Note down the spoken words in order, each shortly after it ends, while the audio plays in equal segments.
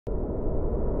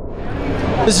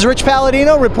This is Rich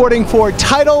Palladino reporting for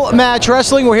Title Match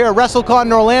Wrestling. We're here at WrestleCon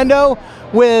in Orlando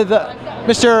with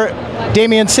Mr.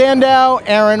 Damien Sandow,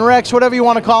 Aaron Rex, whatever you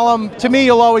want to call him. To me,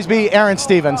 you'll always be Aaron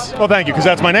Stevens. Well, thank you, because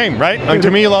that's my name, right? And to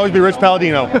me, you'll always be Rich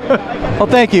Palladino. Well,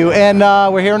 thank you. And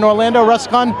we're here in Orlando,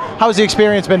 WrestleCon. How's the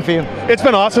experience been for you? It's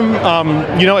been awesome.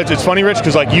 You know, it's funny, Rich,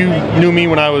 because like you knew me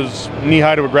when I was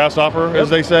knee-high to a grasshopper,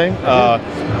 as they say.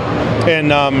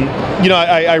 You know,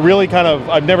 I really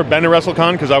I've never been to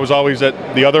WrestleCon because I was always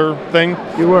at the other thing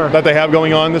that they have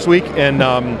going on this week, and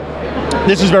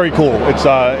this is very cool. It's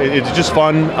just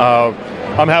fun.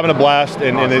 I'm having a blast,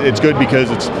 and it's good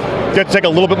because it's get to take a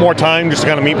little bit more time just to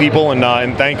kind of meet people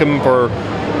and thank them for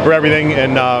everything.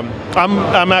 And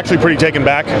I'm actually pretty taken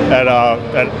back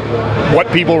at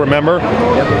what people remember,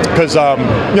 because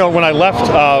you know, when I left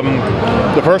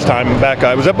the first time back,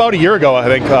 it was about a year ago, I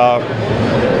think.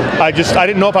 I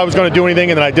didn't know if I was going to do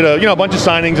anything, and then I did a bunch of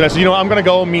signings, and I said, you know, I'm going to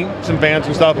go meet some fans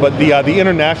and stuff. But the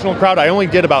international crowd, I only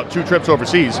did about 2 trips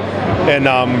overseas, and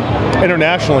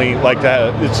internationally, like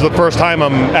that, it's the first time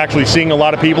I'm actually seeing a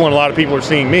lot of people, and a lot of people are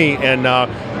seeing me, and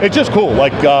it's just cool.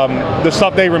 Like the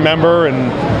stuff they remember,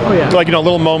 and like, you know,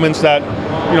 little moments that,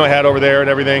 you know, I had over there and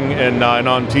everything, and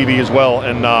on TV as well.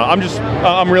 And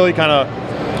I'm really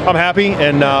I'm happy,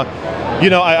 and you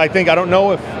know, I think, I don't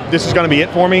know if this is going to be it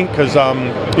for me, because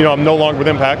you know, I'm no longer with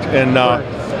Impact, and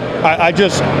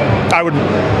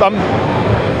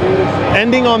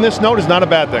ending on this note is not a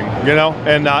bad thing, you know.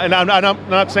 And I'm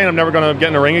not saying I'm never going to get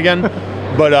in the ring again,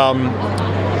 but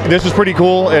this is pretty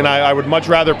cool, and I would much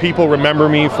rather people remember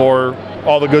me for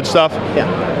all the good stuff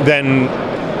than,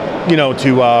 you know,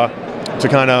 to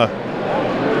kind of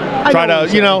try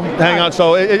to, you know, hang on.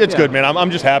 So it's good, man.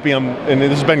 I'm just happy. And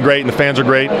this has been great, and the fans are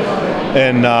great,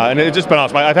 and it's just been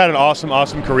awesome. I've had an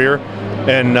awesome career,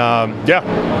 and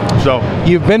yeah. So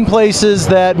you've been places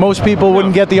that most people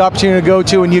wouldn't get the opportunity to go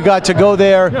to, and you got to go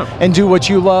there and do what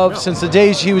you love. Since the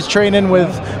days he was training with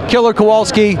Killer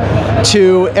Kowalski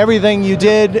to everything you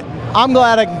did. I'm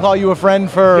glad I can call you a friend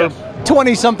for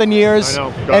 20-something years,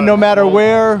 and no matter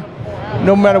where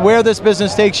this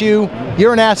business takes you,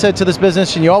 you're an asset to this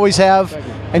business, and you always have.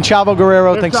 And Chavo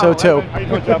Guerrero thinks so too.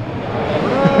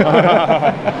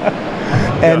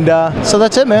 And so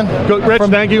that's it, man. Rich,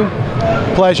 thank you.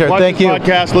 Pleasure. Thank you.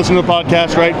 Podcast, listen to the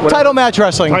podcast, right? Whatever. Title Match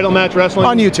Wrestling. Title Match Wrestling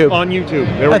on YouTube. On YouTube.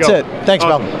 There we go. That's it. Thanks,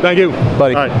 awesome. pal. Thank you,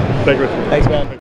 buddy. All right. Thank you. Thanks, man.